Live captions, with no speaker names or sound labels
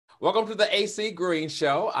Welcome to the AC Green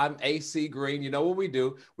Show. I'm AC Green. You know what we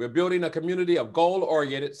do. We're building a community of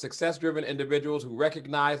goal-oriented, success-driven individuals who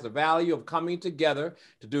recognize the value of coming together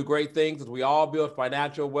to do great things as we all build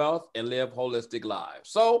financial wealth and live holistic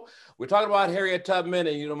lives. So we're talking about Harriet Tubman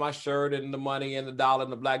and, you know, my shirt and the money and the dollar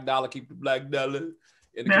and the black dollar, keep the black dollar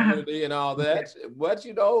in the community and all that. But,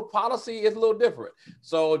 you know, policy is a little different.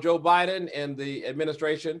 So Joe Biden and the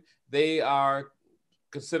administration, they are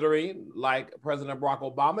considering, like President Barack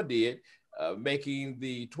Obama did, making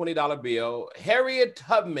the $20 bill Harriet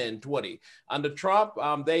Tubman 20. Under Trump,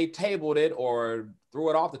 they tabled it or threw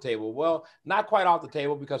it off the table. Well, not quite off the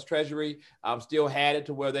table because Treasury still had it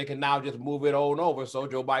to where they can now just move it on over. So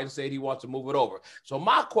Joe Biden said he wants to move it over. So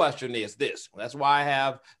my question is this. That's why I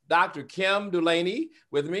have Dr. Kim Delaney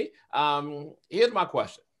with me. Here's my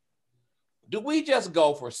question. Do we just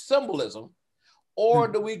go for symbolism, or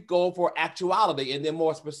do we go for actuality? And then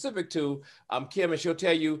more specific to Kim, and she'll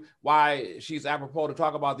tell you why she's apropos to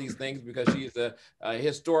talk about these things, because she's a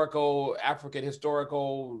historical, African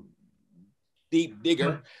historical deep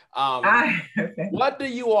digger. What do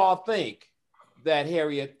you all think that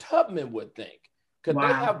Harriet Tubman would think? Could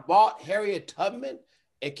they have bought Harriet Tubman,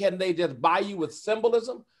 and can they just buy you with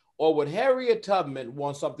symbolism? Or would Harriet Tubman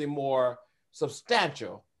want something more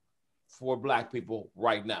substantial for Black people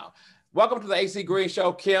right now? Welcome to the AC Green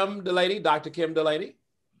Show, Kim Delaney, Dr. Kim Delaney.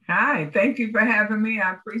 Hi, thank you for having me.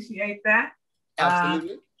 I appreciate that.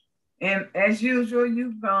 Absolutely. And as usual,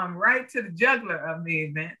 you've gone right to the jugular of the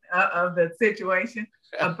event, of the situation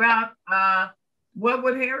about what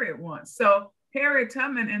would Harriet want. So Harriet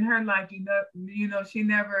Tubman in her life, you know, she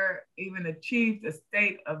never even achieved a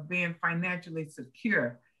state of being financially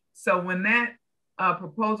secure. So when that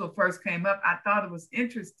proposal first came up, I thought it was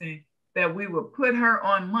interesting that we would put her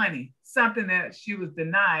on money, something that she was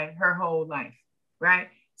denied her whole life, right?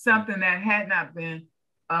 Something that had not been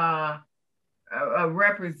a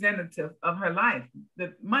representative of her life,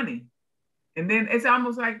 the money. And then it's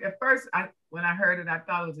almost like at first, when I heard it, I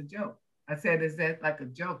thought it was a joke. I said, is that like a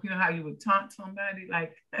joke? You know how you would taunt somebody?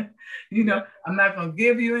 Like, you know, I'm not gonna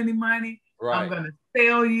give you any money. Right. I'm gonna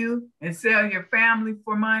sell you and sell your family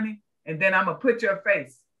for money. And then I'm gonna put your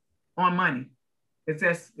face on money. It's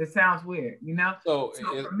just, it sounds weird, you know? So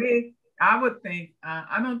for me, I would think,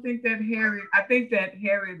 I think that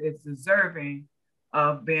Harriet is deserving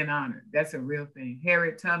of being honored. That's a real thing.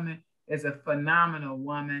 Harriet Tubman is a phenomenal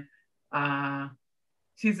woman.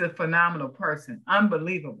 She's a phenomenal person.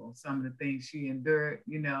 Unbelievable, some of the things she endured,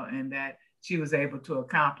 you know, and that she was able to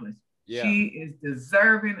accomplish. Yeah. She is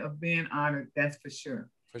deserving of being honored, that's for sure.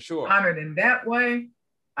 For sure. Honored in that way,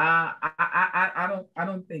 I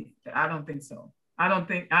don't think so. I don't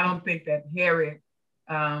think that Harriet,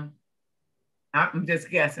 I'm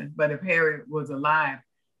just guessing, but if Harriet was alive,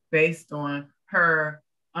 based on her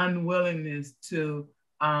unwillingness to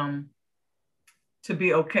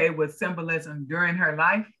be okay with symbolism during her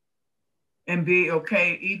life, and be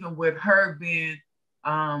okay even with her being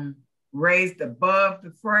raised above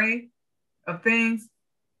the fray of things,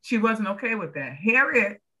 she wasn't okay with that.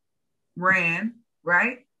 Harriet ran,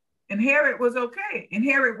 right? And Harriet was okay. And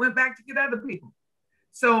Harriet went back to get other people.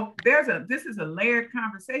 So this is a layered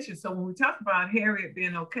conversation. So when we talk about Harriet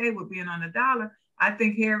being okay with being on the dollar, I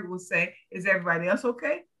think Harriet will say, is everybody else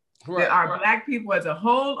okay? Right, are Black people as a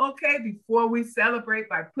whole okay before we celebrate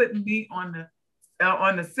by putting me on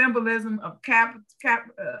the symbolism of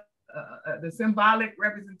the symbolic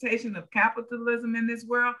representation of capitalism in this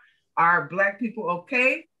world? Are Black people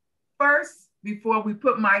okay first before we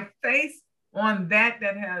put my face on that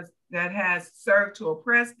has served to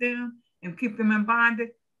oppress them and keep them in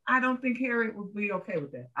bondage? I don't think Harriet would be okay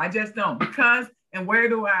with that. I just don't, because, and how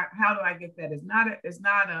do I get that? It's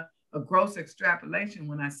not a gross extrapolation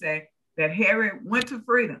when I say that Harriet went to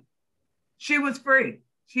freedom. She was free.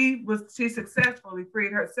 She successfully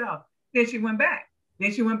freed herself. Then she went back.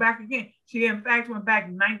 Then she went back again. She in fact went back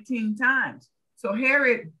 19 times. So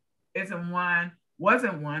Harriet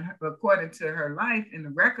wasn't one, according to her life and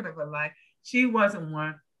the record of her life, she wasn't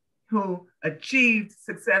one who achieved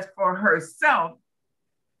success for herself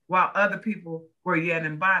while other people were yet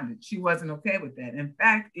in bondage. She wasn't okay with that. In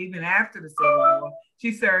fact, even after the Civil War,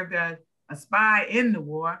 she served as a spy in the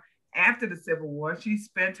war. After the Civil War, she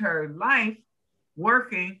spent her life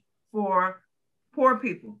working for poor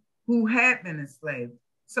people who had been enslaved.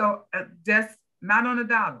 So just not on the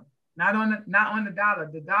dollar, not on the dollar.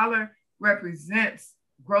 The dollar represents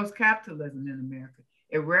gross capitalism in America.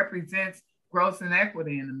 It represents gross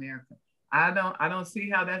inequity in America. I don't see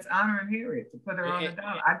how that's honoring Harriet to put her on the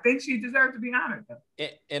dollar. I think she deserves to be honored though.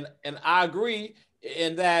 And I agree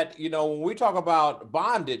in that, you know, when we talk about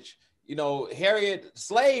bondage, you know, Harriet,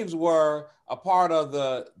 slaves were a part of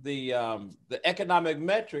the economic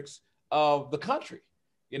metrics of the country.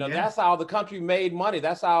 You know, Yeah. that's how the country made money.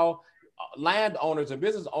 That's how landowners and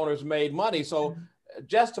business owners made money. So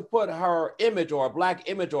just to put her image or a black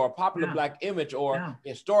image or a popular black image or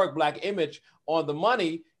historic black image on the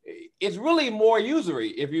money, it's really more usury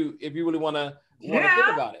if you really want to think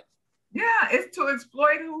about it. Yeah, it's to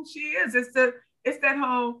exploit who she is. It's that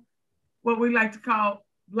whole what we like to call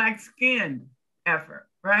black skin effort,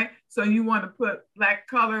 right? So you want to put black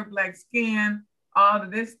color, black skin, all of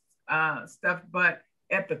this stuff, but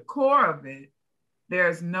at the core of it,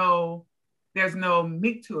 there's no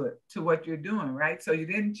meat to it, to what you're doing, right? So you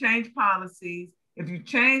didn't change policies. If you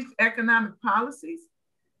changed economic policies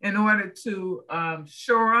in order to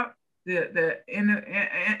shore up the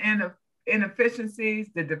inefficiencies,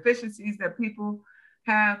 the deficiencies that people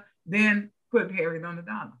have, then put Harriet on the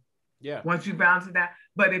dollar. Yeah. Once you balance it out.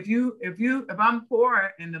 But if I'm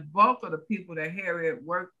poor and the bulk of the people that Harriet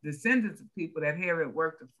worked, descendants of people that Harriet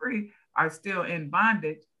worked to free are still in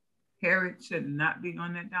bondage, Harriet should not be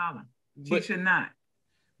on that dollar. She should not.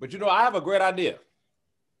 But you know, I have a great idea.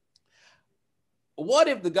 What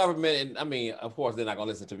if the government, and I mean, of course, they're not going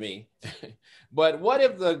to listen to me, but what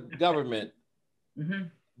if the government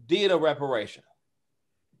did a reparation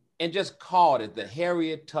and just called it the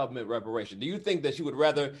Harriet Tubman reparation? Do you think that she would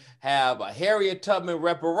rather have a Harriet Tubman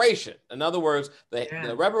reparation? In other words,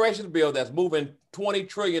 the reparations bill that's moving $20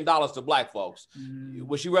 trillion to Black folks.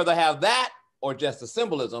 Would she rather have that or just the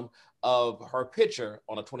symbolism of her picture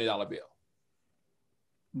on a $20 bill?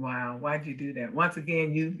 Wow, why'd you do that? Once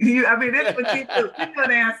again, I mean, this is what you do. You know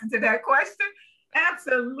the answer to that question.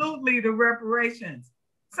 Absolutely, the reparations.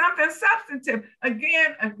 Something substantive.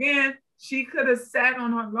 Again, she could have sat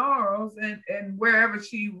on her laurels and wherever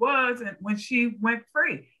she was and when she went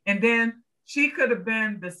free. And then she could have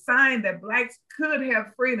been the sign that Blacks could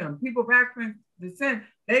have freedom. People of African descent,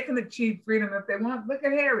 they can achieve freedom if they want. Look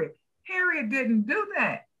at Harriet. Harriet didn't do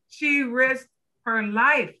that. She risked her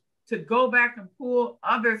life to go back and pull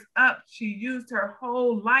others up. She used her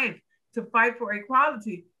whole life to fight for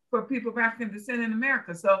equality for people of African descent in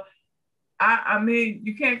America. So, I mean,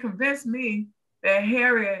 you can't convince me that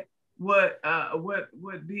Harriet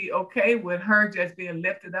would be okay with her just being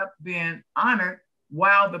lifted up, being honored,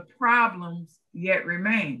 while the problems yet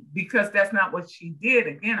remain, because that's not what she did.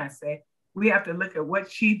 Again, I say, we have to look at what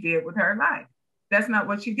she did with her life. That's not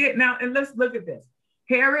what she did. Now, and let's look at this.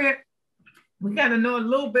 Harriet, we got to know a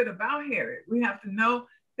little bit about Harriet. We have to know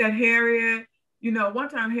that Harriet, you know, one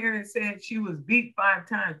time Harriet said she was beat 5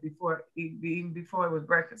 times even before it was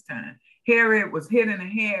breakfast time. Harriet was hit in the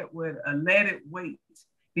head with a leaded weight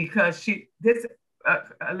because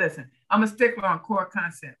listen, I'm a stickler on core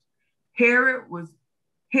concepts. Harriet was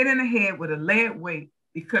hit in the head with a lead weight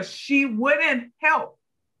because she wouldn't help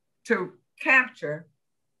to capture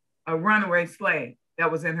a runaway slave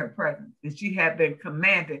that was in her presence, and she had been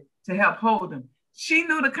commanded to help hold him. She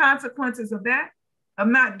knew the consequences of that, of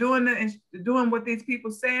not doing what these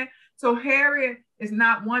people said. So Harriet is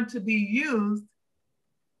not one to be used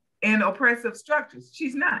in oppressive structures.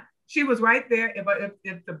 She's not. She was right there.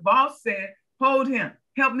 If the boss said, hold him,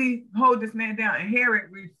 help me hold this man down, and Harriet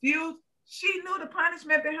refused, she knew the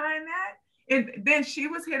punishment behind that. And then she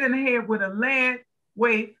was hit in the head with a lead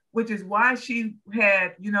weight, which is why she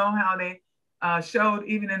had, you know, how they showed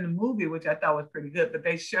even in the movie, which I thought was pretty good, but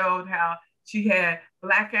they showed how she had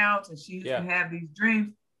blackouts and she used to have these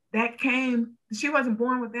dreams. That came, she wasn't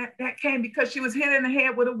born with that. That came because she was hit in the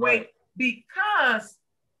head with a weight because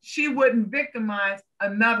she wouldn't victimize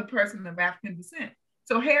another person of African descent.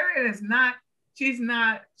 So Harriet is not,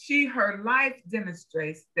 her life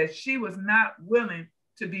demonstrates that she was not willing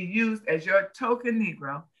to be used as your token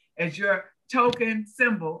Negro, as your token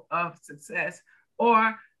symbol of success,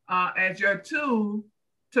 or as your tool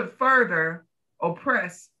to further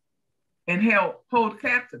oppress and hold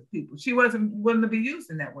captive people. She wasn't willing to be used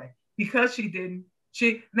in that way because she didn't.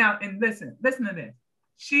 Now, and listen to this.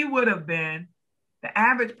 She would have been the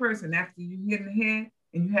average person after you hit in the head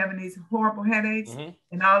and you having these horrible headaches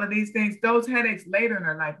and all of these things. Those headaches later in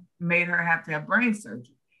her life made her have to have brain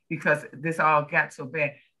surgery because this all got so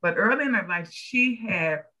bad. But early in her life, she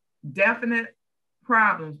had definite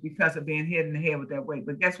problems because of being hit in the head with that weight.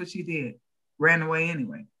 But guess what she did? Ran away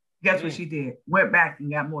anyway. Guess what she did? Went back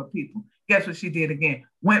and got more people. Guess what she did again?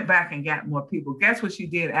 Went back and got more people. Guess what she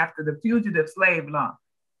did after the fugitive slave law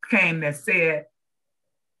came that said,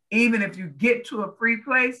 even if you get to a free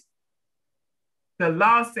place, the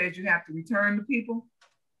law says you have to return the people.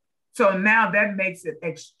 So now that makes it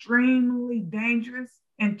extremely dangerous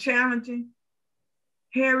and challenging.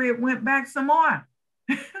 Harriet went back some more.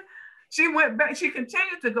 She went back. She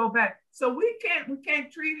continued to go back. So we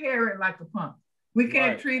can't treat Harriet like a punk. We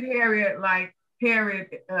can't treat Harriet like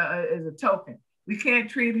Harriet is a token. We can't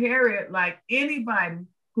treat Harriet like anybody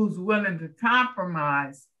who's willing to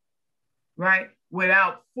compromise, right,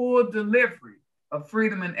 without full delivery of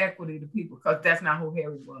freedom and equity to people, because that's not who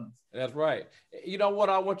Harriet was. That's right. You know, what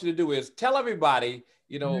I want you to do is tell everybody,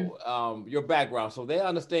 you know, your background, so they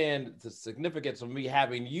understand the significance of me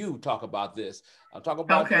having you talk about this. I'll talk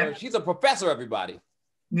about she's a professor, everybody.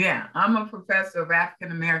 Yeah, I'm a professor of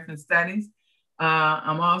African American Studies.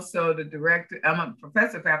 I'm also the director. I'm a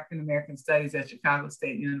professor of African American Studies at Chicago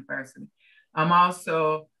State University. I'm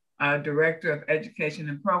also director of education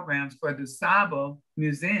and programs for the Sabo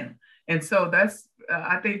Museum. And so that's,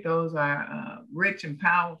 I think those are rich and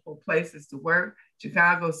powerful places to work.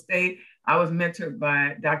 Chicago State, I was mentored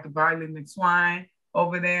by Dr. Bartley McSwine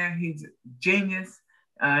over there. He's a genius.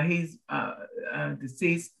 He's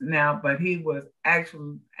deceased now, but he was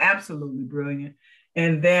actually absolutely brilliant.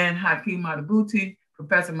 And then Hakeem Madabuti,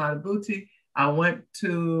 Professor Madabuti, I went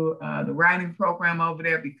to the writing program over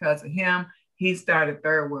there because of him. He started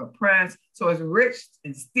Third World Press. So it's rich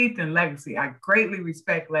and steeped in legacy. I greatly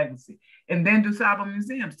respect legacy. And then DuSable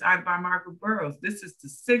Museum, started by Margaret Burroughs. This is the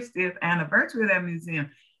 60th anniversary of that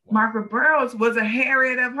museum. Wow. Margaret Burroughs was a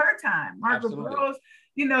Harriet of her time. Margaret Burroughs,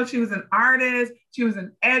 you know, she was an artist. She was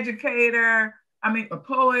an educator. I mean, a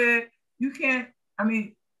poet. You can't, I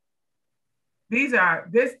mean, these are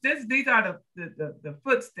the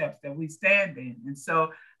footsteps that we stand in. And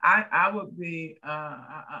so I would be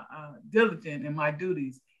diligent in my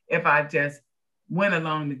duties if I just went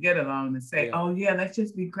along to get along and say, oh yeah, let's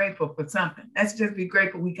just be grateful for something. Let's just be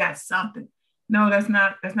grateful we got something. No, that's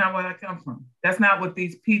not where I come from. That's not what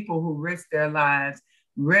these people who risk their lives,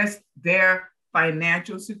 risk their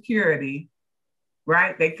financial security,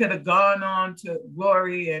 right? They could have gone on to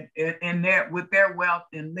glory and with their wealth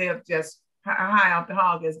and lived just high off the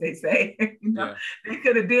hog, as they say. You know, they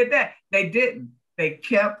could have did that. They didn't. They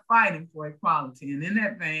kept fighting for equality. And in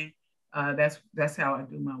that vein, that's how I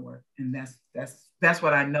do my work. And that's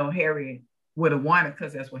what I know Harriet would have wanted,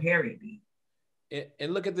 because that's what Harriet did.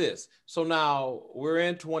 And look at this. So now we're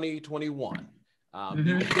in 2021. Do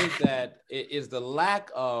you think that it is the lack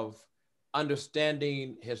of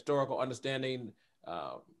understanding, historical understanding,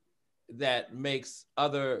 that makes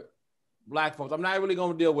other Black folks, I'm not really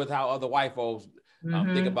going to deal with how other white folks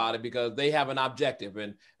think about it, because they have an objective.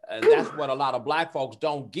 And that's what a lot of Black folks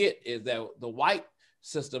don't get, is that the white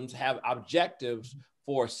systems have objectives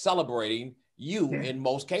for celebrating you in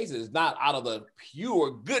most cases, not out of the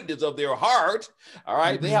pure goodness of their heart. All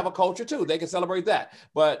right. They have a culture too. They can celebrate that.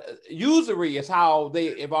 But usury is how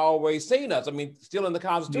they have always seen us. I mean, still in the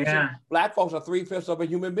Constitution, Black folks are 3/5 of a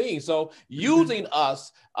human being. So using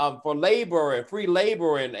us for labor and free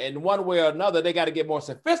labor, and one way or another, they got to get more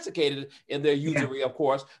sophisticated in their usury, of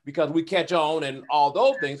course, because we catch on and all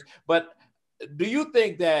those things. But do you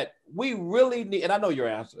think that we really need, and I know your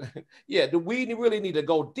answer, do we really need to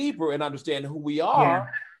go deeper and understand who we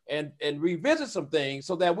are and revisit some things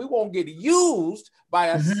so that we won't get used by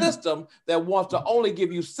a system that wants to only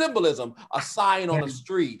give you symbolism, a sign on a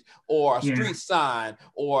street or a street sign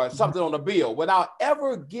or something on a bill, without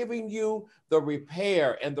ever giving you the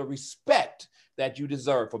repair and the respect that you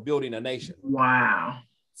deserve for building a nation? Wow.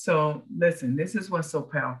 So listen, this is what's so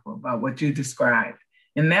powerful about what you described.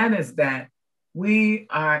 And that is that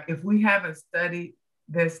if we haven't studied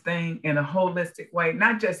this thing in a holistic way,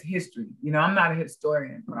 not just history, you know, I'm not a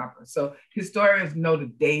historian proper. So historians know the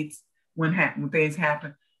dates when things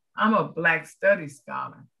happen. I'm a Black studies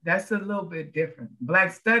scholar. That's a little bit different.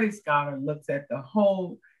 Black studies scholar looks at the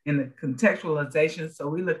whole in the contextualization. So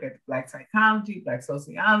we look at Black psychology, Black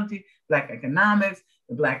sociology, Black economics,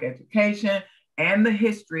 the Black education, and the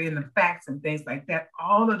history and the facts and things like that.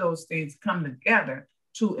 All of those things come together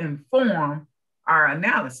to inform our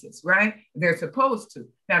analysis, right? They're supposed to.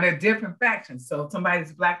 Now, they're different factions. So somebody's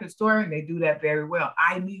a Black historian, they do that very well.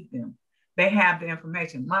 I need them. They have the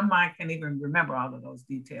information. My mind can't even remember all of those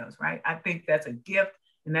details, right? I think that's a gift,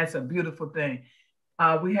 and that's a beautiful thing.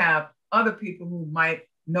 We have other people who might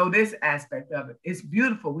know this aspect of it. It's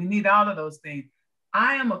beautiful. We need all of those things.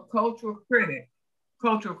 I am a cultural critic.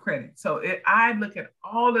 So I look at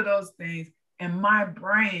all of those things, and my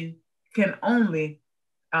brain can only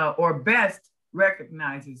or best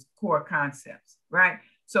recognizes core concepts, right?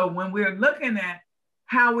 So when we're looking at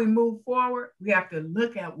how we move forward, we have to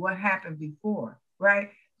look at what happened before,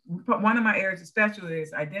 right? One of my areas of specialty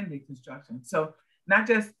is identity construction. So not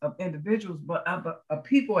just of individuals, but of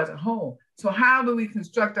people as a whole. So how do we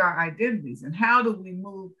construct our identities, and how do we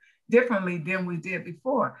move differently than we did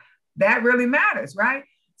before? That really matters, right?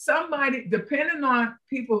 somebody, depending on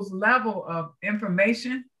people's level of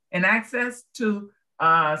information and access to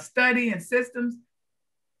study and systems,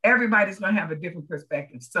 everybody's going to have a different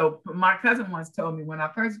perspective. So my cousin once told me when I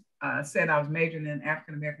first said I was majoring in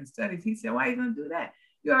African American studies, he said, "Why are you going to do that?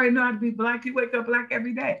 You already know how to be Black. You wake up Black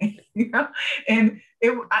every day." You know, and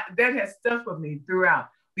that has stuck with me throughout,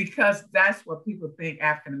 because that's what people think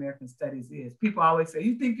African American studies is. People always say,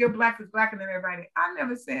 "You think you're Black is Blacker than everybody." I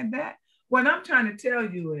never said that. What I'm trying to tell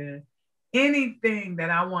you is, anything that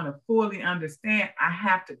I want to fully understand, I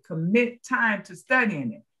have to commit time to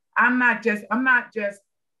studying it. I'm not just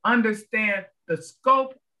understand the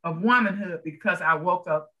scope of womanhood because I woke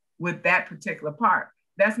up with that particular part.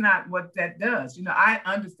 That's not what that does. You know, I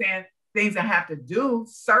understand things I have to do,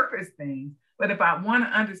 surface things, but if I want to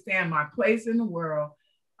understand my place in the world,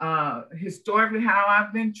 historically how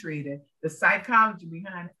I've been treated, the psychology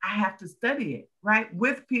behind it, I have to study it, right?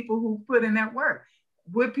 With people who put in that work,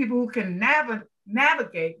 with people who can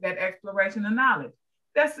navigate that exploration of knowledge.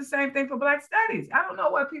 That's the same thing for Black studies. I don't know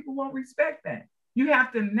why people won't respect that. You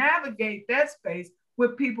have to navigate that space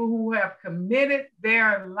with people who have committed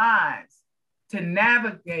their lives to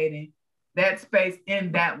navigating that space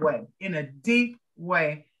in that way, in a deep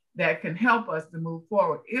way that can help us to move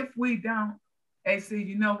forward. If we don't, AC,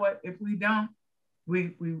 you know what? If we don't,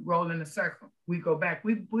 we roll in a circle. We go back.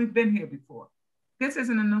 We've been here before. This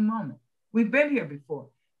isn't a new moment. We've been here before.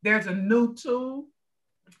 There's a new tool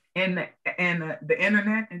in the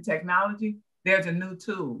internet and technology. There's a new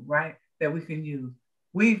tool, right, that we can use.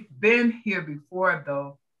 We've been here before,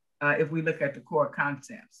 though, if we look at the core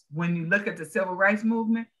concepts. When you look at the civil rights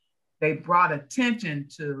movement, they brought attention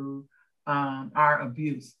to our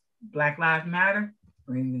abuse. Black Lives Matter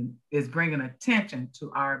is bringing attention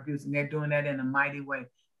to our abuse, and they're doing that in a mighty way.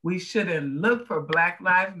 We shouldn't look for Black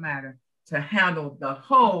Lives Matter to handle the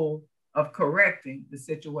whole of correcting the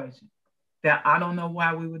situation. That I don't know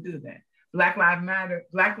why we would do that. Black Lives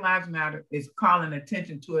Matter is calling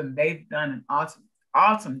attention to it, and they've done an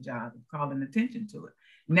awesome job of calling attention to it.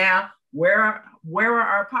 Now, where are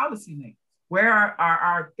our policymakers? Where are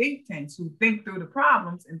our think tanks who think through the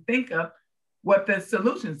problems and think of what the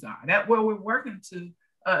solutions are? That's where we're working to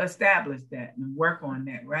establish that and work on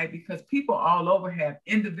that, right? Because people all over have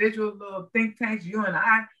individual little think tanks. You and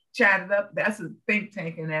I chatted up, that's a think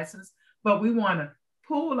tank in essence, but we want to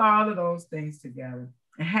pool all of those things together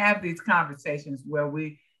and have these conversations where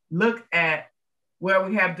we look at, where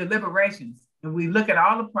we have deliberations and we look at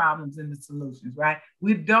all the problems and the solutions, right?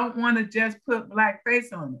 We don't want to just put Black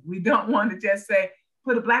face on it. We don't want to just say,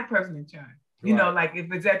 put a Black person in charge. You know, like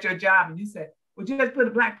if it's at your job and you say, well, just put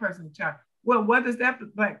a Black person in charge. Well, what does that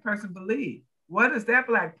Black person believe? What does that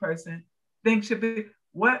Black person think should be,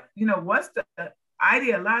 what's the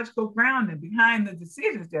ideological grounding behind the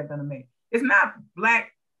decisions they're going to make? It's not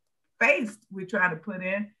Black face we try to put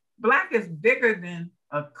in. Black is bigger than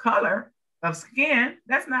a color of skin.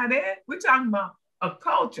 That's not it. We're talking about a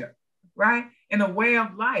culture, right? And a way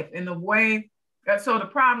of life, in a way. So the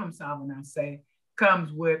problem solving, I say,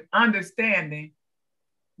 comes with understanding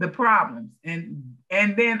the problems and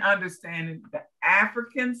then understanding the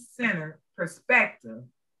African-centered perspective.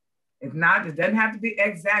 It doesn't have to be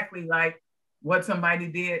exactly like what somebody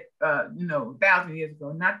did, 1,000 years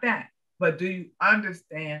ago. Not that. But do you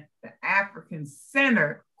understand the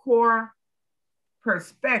African-centered core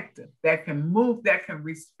perspective that can move, that can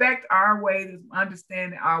respect our ways of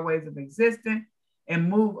understanding, our ways of existing, and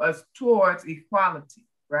move us towards equality,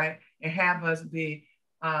 right? And have us be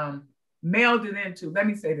melded into, let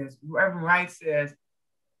me say this, Reverend Wright says,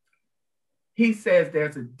 he says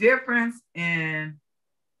there's a difference in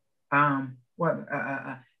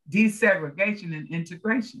desegregation and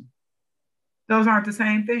integration. Those aren't the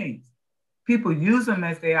same things. People use them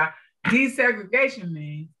as they are. Desegregation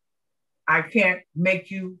means I can't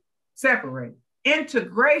make you separate.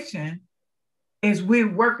 Integration is we're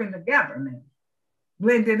working together now,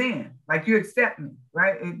 blended in, like you accept me,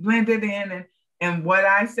 right? It blended in, and what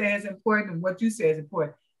I say is important and what you say is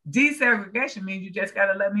important. Desegregation means you just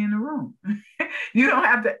got to let me in the room. You don't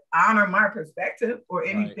have to honor my perspective or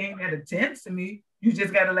anything that attends to me. You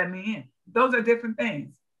just got to let me in. Those are different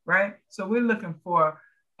things, right? So we're looking for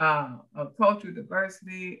a cultural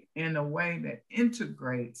diversity in a way that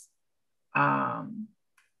integrates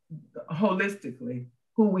holistically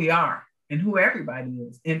who we are and who everybody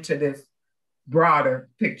is into this broader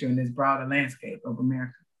picture and this broader landscape of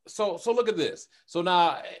America. So look at this. So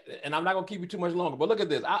now, and I'm not gonna keep you too much longer, but look at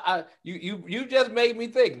this. You just made me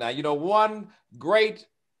think. Now, one great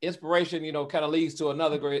inspiration, kind of leads to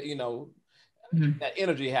another great, that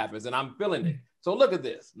energy happens, and I'm feeling it. So look at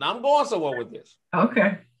this. Now I'm going somewhere with this.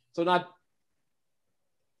 Okay. So now,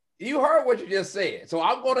 You heard what you just said. So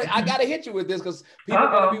I gotta hit you with this because people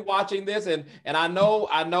are gonna be watching this, and I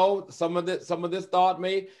know some of this thought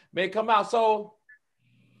may come out. So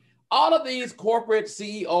all of these corporate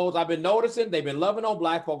CEOs, I've been noticing they've been loving on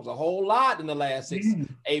Black folks a whole lot in the last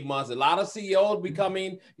 6-8 months. A lot of CEOs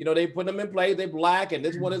becoming, they put them in place. They're Black, and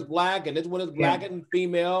this one is Black, and this one is Black and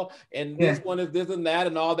female, and this one is this and that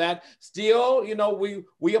and all that. Still,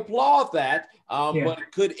 we applaud that. But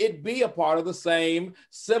could it be a part of the same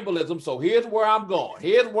symbolism? So here's where I'm going.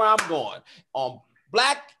 In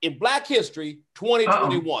Black History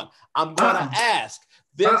 2021, I'm going to ask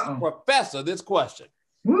this professor this question.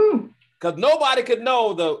 Because nobody could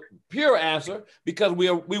know the pure answer because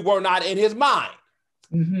we were not in his mind.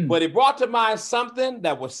 But it brought to mind something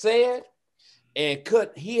that was said, and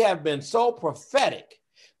could he have been so prophetic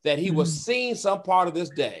that he was seeing some part of this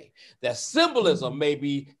day, that symbolism may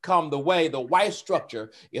become the way the white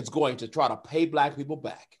structure is going to try to pay Black people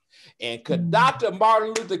back. And could Dr. Martin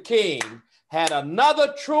Luther King had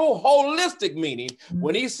another true holistic meaning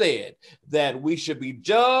when he said that we should be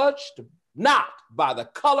judged not by the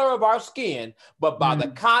color of our skin, but by the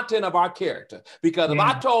content of our character. Because if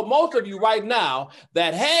I told most of you right now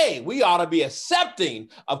that, hey, we ought to be accepting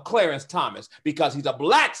of Clarence Thomas because he's a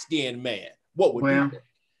Black-skinned man, what would you think?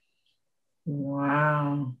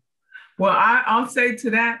 Wow. Well, I'll say to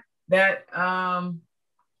that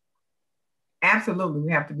absolutely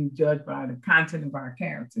we have to be judged by the content of our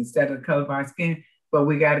character instead of the color of our skin, but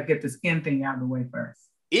we got to get the skin thing out of the way first.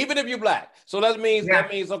 Even if you're Black. So that means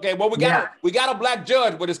okay, well, we got a Black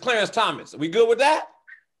judge, but it's Clarence Thomas. Are we good with that?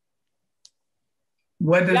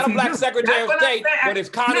 What does we got he a Black do? Secretary of State, but it's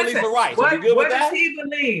Condoleezza Rice. Are we good with that? What does he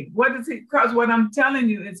believe? Because what I'm telling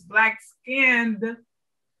you is Black-skinned.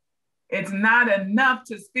 It's not enough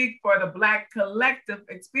to speak for the Black collective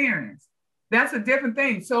experience. That's a different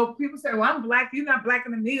thing. So people say, well, I'm Black, you're not Blacker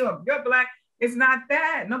than me, or you're Black. It's not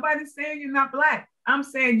that. Nobody's saying you're not Black. I'm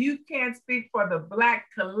saying you can't speak for the Black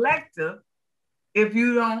collective if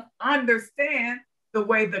you don't understand the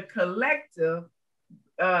way the collective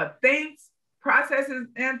thinks, processes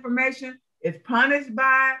information, is punished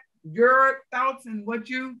by your thoughts and what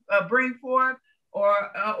you bring forth,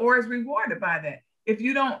 or is rewarded by that. If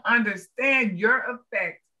you don't understand your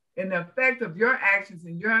effect and the effect of your actions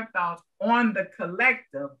and your thoughts on the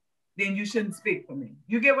collective, then you shouldn't speak for me.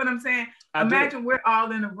 You get what I'm saying? Imagine we're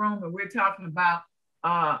all in a room and we're talking about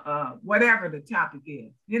whatever the topic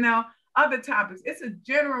is, other topics. It's a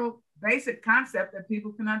general basic concept that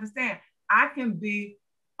people can understand. I can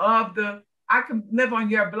live on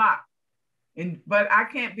your block, but I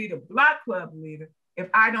can't be the block club leader if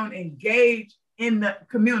I don't engage in the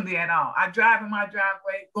community at all. I drive in my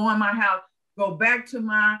driveway, go in my house, go back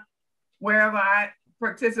to wherever I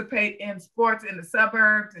participate in sports in the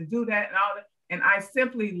suburbs and do that and all that. And I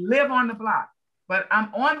simply live on the block. But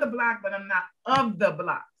I'm on the block, but I'm not of the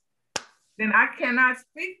block. Then I cannot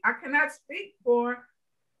speak speak for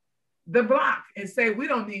the block and say, we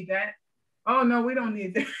don't need that. Oh no, we don't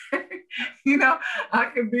need that. I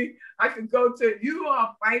could go to, you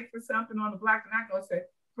all fight for something on the block, and I go say,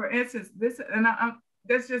 for instance, this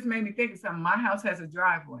just made me think of something. My house has a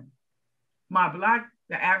driveway. My block,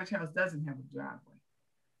 the average house doesn't have a driveway.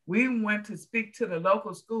 We went to speak to the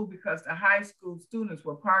local school because the high school students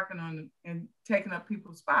were parking on and taking up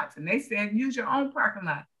people's spots. And they said, use your own parking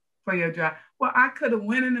lot for your drive. Well, I could have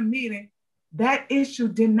went in a meeting. That issue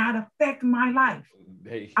did not affect my life.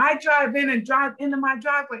 I drive in and drive into my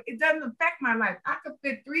driveway. It doesn't affect my life. I could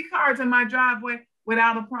fit 3 cars in my driveway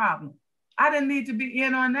without a problem. I didn't need to be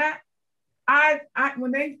in on that.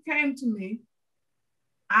 When they came to me,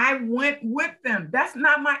 I went with them. That's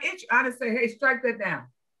not my issue. I just say, hey, strike that down.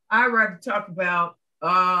 I'd rather talk about,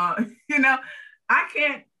 I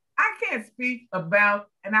can't speak about,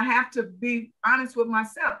 and I have to be honest with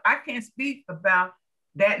myself. I can't speak about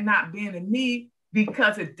that not being a need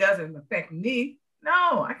because it doesn't affect me.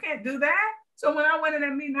 No, I can't do that. So when I went in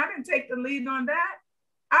that meeting, I didn't take the lead on that.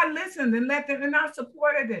 I listened and let them, and I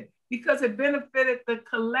supported it because it benefited the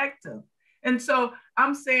collective. And so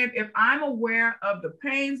I'm saying, if I'm aware of the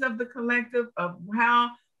pains of the collective, of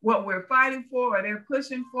what we're fighting for or they're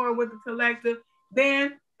pushing for with the collective,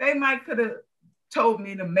 then they might could have told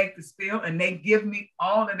me to make the spiel and they give me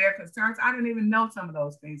all of their concerns. I didn't even know some of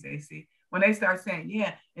those things they see. When they start saying,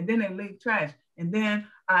 yeah, and then they leak trash. And then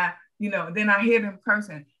then I hear them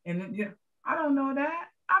cursing. And then, I don't know that.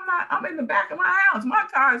 I'm in the back of my house. My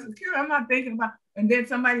car is secure. I'm not thinking about, and then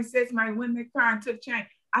somebody went in their car and took change.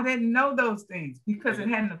 I didn't know those things because it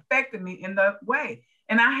hadn't affected me in that way.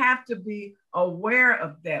 And I have to be aware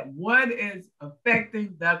of that. What is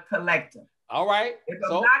affecting the collective? All right. If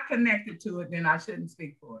I'm not connected to it, then I shouldn't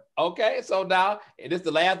speak for it. Okay. So now, and this is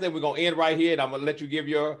the last thing, we're going to end right here, and I'm going to let you give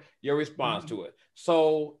your response to it.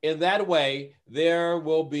 So in that way, there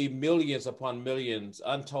will be millions upon millions,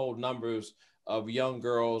 untold numbers of young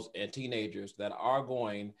girls and teenagers that are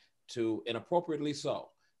going to, inappropriately so,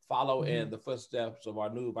 follow in the footsteps of our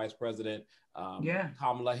new Vice President,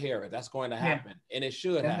 Kamala Harris. That's going to happen, and it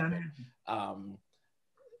should happen.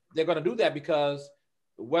 They're going to do that because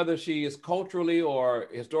whether she is culturally or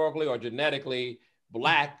historically or genetically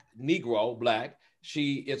Black, Negro, Black,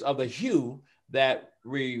 she is of the hue that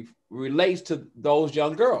relates to those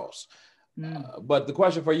young girls. But the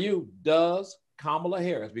question for you, does Kamala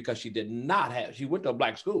Harris, because she went to a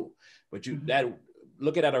Black school, but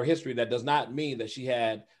looking at her history, that does not mean that she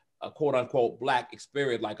had a quote unquote Black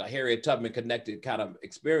experience, like a Harriet Tubman connected kind of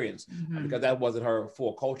experience, because that wasn't her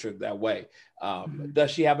full culture that way.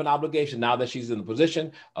 Does she have an obligation now that she's in the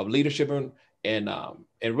position of leadership and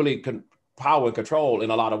really power and control in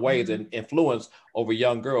a lot of ways and influence over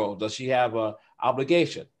young girls? Does she have an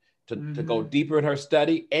obligation to go deeper in her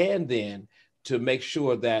study and then to make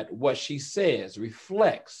sure that what she says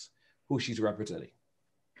reflects who she's representing?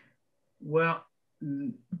 Well,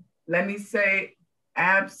 let me say,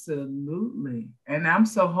 absolutely. And I'm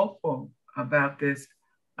so hopeful about this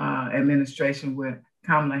administration with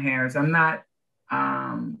Kamala Harris. I'm not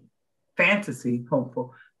fantasy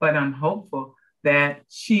hopeful, but I'm hopeful that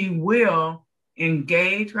she will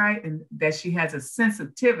engage, right? And that she has a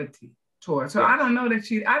sensitivity towards. So I don't know that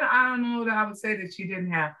I don't know that I would say that she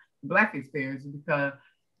didn't have Black experience, because.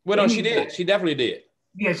 Well, no, she did. She definitely did.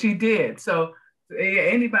 Yeah, she did. So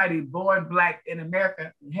anybody born Black in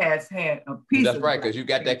America has had a piece. That's right, because you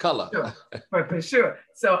got that color. For sure.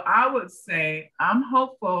 So I would say I'm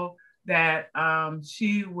hopeful that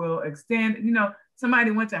she will extend.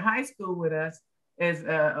 Somebody went to high school with us,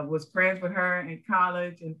 was friends with her in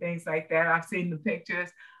college and things like that. I've seen the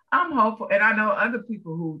pictures. I'm hopeful, and I know other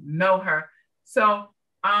people who know her. So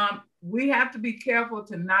we have to be careful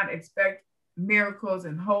to not expect miracles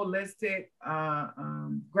and holistic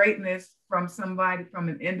greatness from somebody, from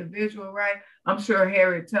an individual, right? I'm sure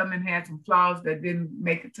Harriet Tubman had some flaws that didn't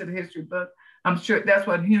make it to the history book. I'm sure that's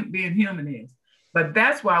what being human is. But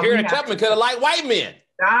that's why Harriet Tubman could have liked white men.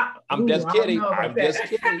 I'm just kidding. I'm just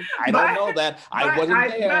kidding. I don't know that. I wasn't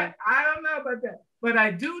there. I don't know about that. But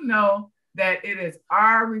I do know that it is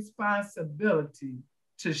our responsibility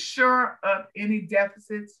to shore up any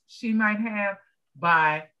deficits she might have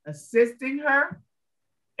by assisting her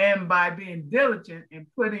and by being diligent in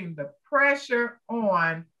putting the pressure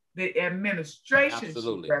on the administration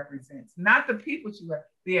she represents, not the people she represents,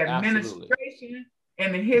 the administration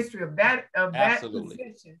and the history of that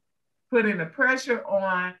position, putting the pressure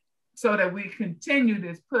on so that we continue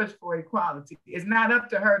this push for equality. It's not up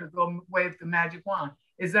to her to go wave the magic wand.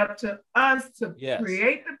 It's up to us to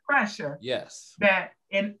create the pressure that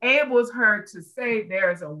enables her to say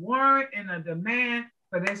there is a warrant and a demand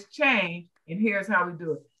for this change, and here's how we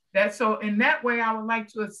do it. So in that way, I would like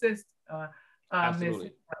to assist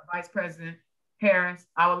Ms. Vice President Harris.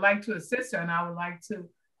 I would like to assist her, and I would like to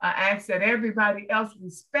ask that everybody else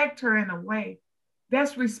respect her in a way.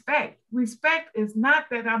 That's respect. Respect is not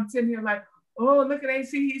that I'm sitting here like, oh, look at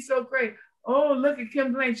AC, he's so great. Oh, look at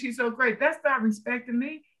Kim Blaine, she's so great. That's not respecting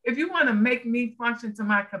me. If you want to make me function to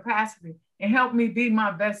my capacity and help me be my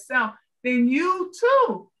best self, then you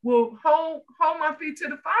too will hold my feet to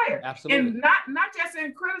the fire. Absolutely. And not just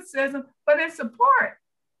in criticism, but in support,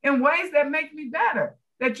 in ways that make me better.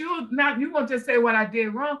 That you won't just say what I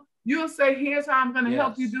did wrong. You'll say, here's how I'm going to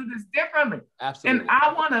help you do this differently. Absolutely. And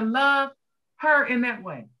I want to love her in that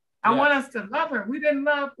way. I want us to love her. We didn't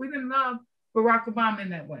love Barack Obama in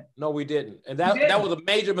that way. No, we didn't. And that was a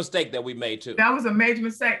major mistake that we made too. That was a major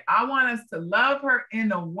mistake. I want us to love her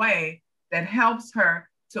in a way that helps her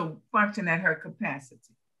to function at her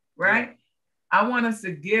capacity, right? Yeah. I want us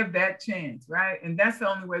to give that chance, right? And that's the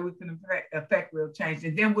only way we can affect real change.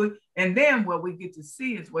 And then what we get to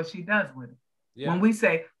see is what she does with it. Yeah. When we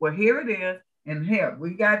say, well, here it is, and here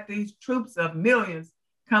we got these troops of millions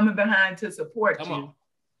coming behind to support you.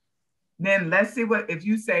 Then let's see if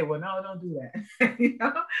you say, well, no, don't do that.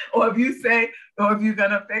 Or if you're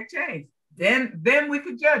going to affect change, then we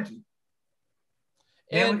could judge you.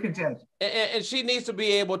 And she needs to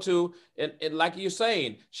be able to, and like you're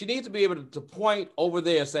saying, she needs to be able to point over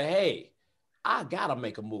there and say, hey, I got to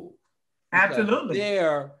make a move. Absolutely.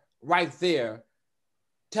 They're right there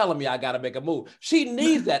telling me I got to make a move. She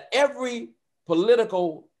needs that. Every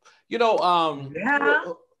political,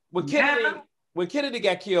 when Kennedy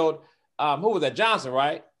got killed, who was that? Johnson,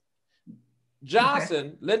 right?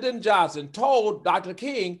 Lyndon Johnson told Dr.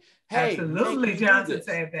 King, Hey, make Absolutely, me do Johnson this.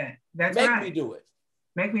 said that. That's Make me right. do it.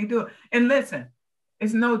 Make me do it. And listen,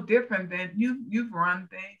 it's no different than you've run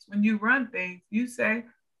things. When you run things, you say,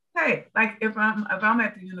 hey, like if I'm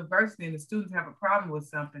at the university and the students have a problem with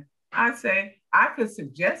something, I say I could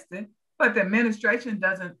suggest it, but the administration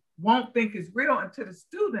won't think it's real until the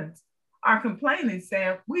students are complaining,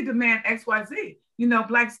 saying we demand XYZ. You know,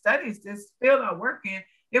 Black Studies, this field I work in,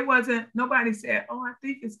 it wasn't, nobody said, oh, I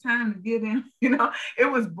think it's time to get in. You know, it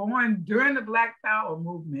was born during the Black Power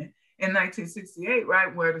movement in 1968,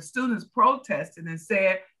 right, where the students protested and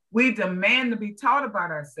said, we demand to be taught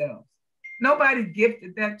about ourselves. Nobody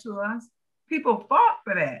gifted that to us. People fought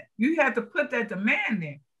for that. You have to put that demand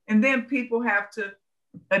there. And then people have to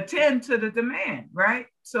attend to the demand, right?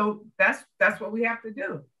 So that's what we have to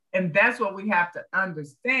do. And that's what we have to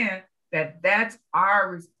understand, that that's our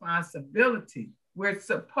responsibility. We're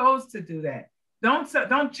supposed to do that.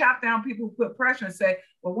 Don't chop down people who put pressure and say,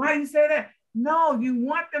 well, why do you say that? No, you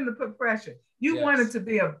want them to put pressure. You want it to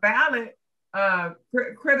be a valid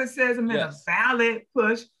criticism and a valid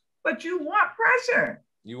push, but you want pressure.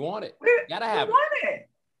 You want it. Gotta have it.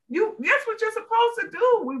 You want it. That's what you're supposed to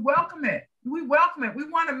do. We welcome it. We welcome it. We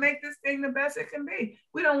want to make this thing the best it can be.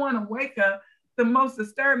 We don't want to wake up. The most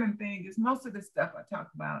disturbing thing is most of the stuff I talk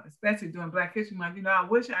about, especially during Black History Month, you know, I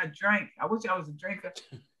wish I drank. I wish I was a drinker.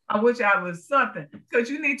 I wish I was something, because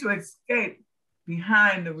you need to escape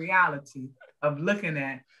behind the reality of looking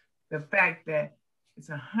at the fact that it's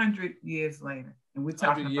 100 years later and we're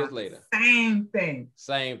talking about the same thing.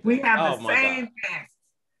 Same thing. We have the same facts.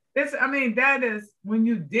 That is, when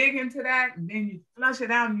you dig into that and then you flush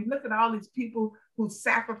it out and you look at all these people who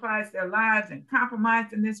sacrificed their lives and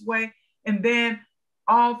compromised in this way, and then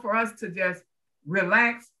all for us to just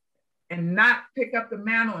relax and not pick up the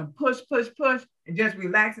mantle and push, and just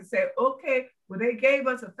relax and say, okay, well, they gave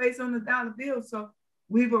us a face on the dollar bill, so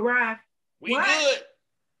we've arrived. We good.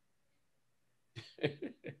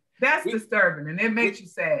 That's disturbing, and it makes you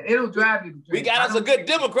sad. It'll drive you to drink. We got us a good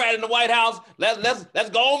Democrat in the White House. Let's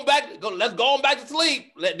go on back. Let's go on back to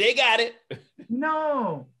sleep. They got it.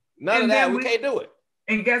 No, none of that. We can't do it.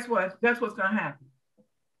 And guess what? That's what's going to happen.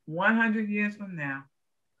 100 years from now,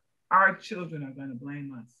 our children are going to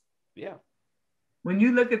blame us. Yeah. When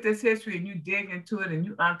you look at this history and you dig into it and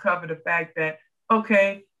you uncover the fact that,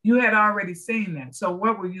 okay, you had already seen that. So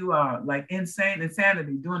what were you like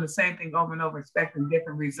insanity, doing the same thing over and over, expecting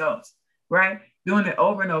different results, right? Doing it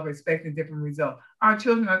over and over, expecting different results. Our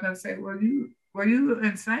children are going to say, were you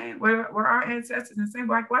insane? Were our ancestors insane?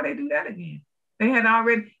 Like, why they do that again? They had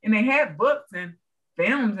already, and they had books and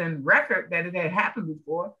films and record that it had happened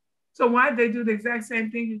before. So why did they do the exact same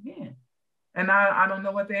thing again? And I don't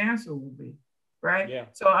know what the answer will be, right? Yeah.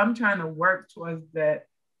 So I'm trying to work towards that,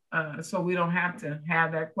 so we don't have to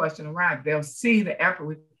have that question arise. They'll see the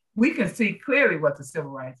effort. We can see clearly what the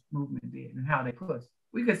civil rights movement did and how they pushed.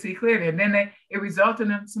 We can see clearly, and then it resulted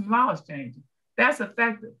in some laws changing. That's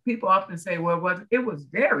effective. People often say, well, it was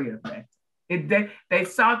very effective. They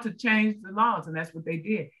sought to change the laws, and that's what they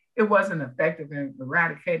did. It wasn't effective in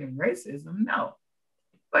eradicating racism, no.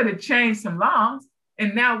 But it changed some laws,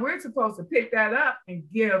 and now we're supposed to pick that up and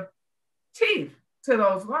give teeth to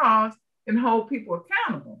those laws and hold people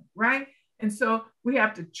accountable, right? And so we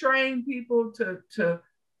have to train people to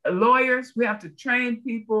lawyers, we have to train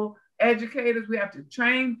people, educators, we have to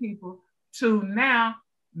train people to now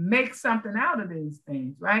make something out of these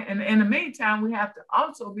things, right? And in the meantime, we have to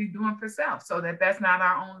also be doing for self, so that's not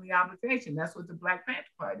our only obligation. That's what the Black Panther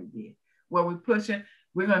Party did, where we're going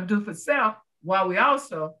to do for self while we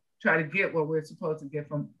also try to get what we're supposed to get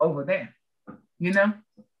from over there, you know?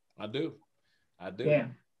 I do. Yeah.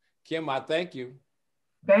 Kim, I thank you.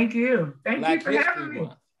 Thank you. Thank you for having me.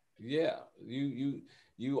 Yeah,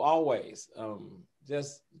 you always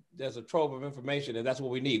just there's a trove of information, and that's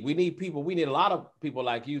what we need. We need people. We need a lot of people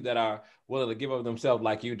like you that are willing to give of themselves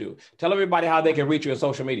like you do. Tell everybody how they can reach you on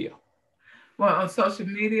social media. Well, on social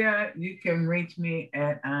media, you can reach me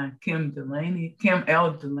at Kim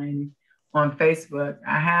L. Delaney on Facebook.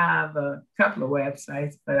 I have a couple of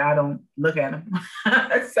websites, but I don't look at them.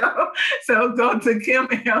 so go to Kim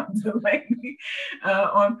L. Delaney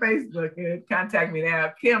on Facebook and contact me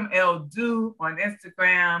there. Kim L. Do on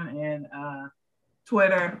Instagram and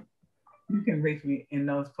Twitter. You can reach me in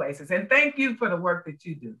those places. And thank you for the work that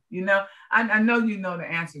you do. You know, I know you know the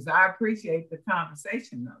answers. I appreciate the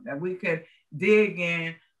conversation, though, that we could dig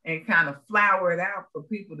in and kind of flower it out for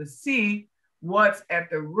people to see what's at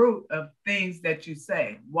the root of things that you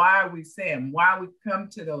say. Why are we saying? Why we come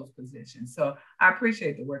to those positions? So I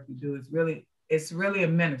appreciate the work you do. It's really a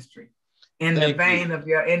ministry in the vein of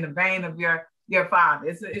your father.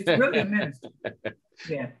 It's really a ministry.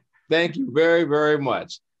 Yeah. Thank you very, very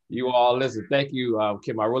much. You all listen. Thank you,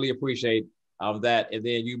 Kim. I really appreciate that, and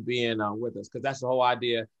then you being with us, because that's the whole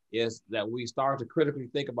idea, is that we start to critically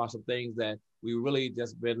think about some things that we really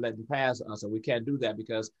just been letting pass us, and we can't do that,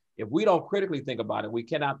 because if we don't critically think about it, we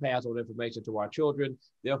cannot pass on information to our children.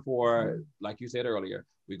 Therefore, like you said earlier,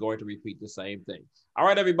 we're going to repeat the same thing. All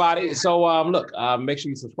right, everybody. So look, make sure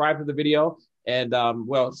you subscribe to the video, and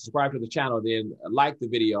well, subscribe to the channel, then like the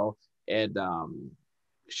video, and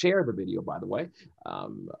share the video, by the way.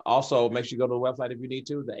 Also, make sure you go to the website if you need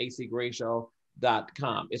to,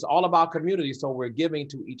 theacgreenshow.com. It's all about community, so we're giving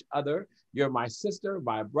to each other. You're my sister,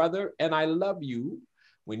 my brother, and I love you.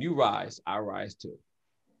 When you rise, I rise too.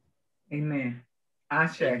 Amen.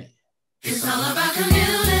 Ashe. It's all about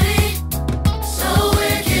community, so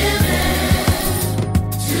we're giving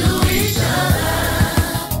to each other.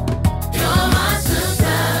 You're my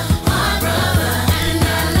sister, my brother, and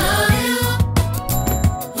I love you.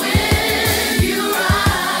 When you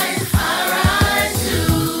rise, I rise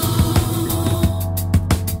too.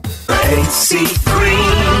 AC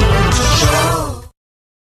Green.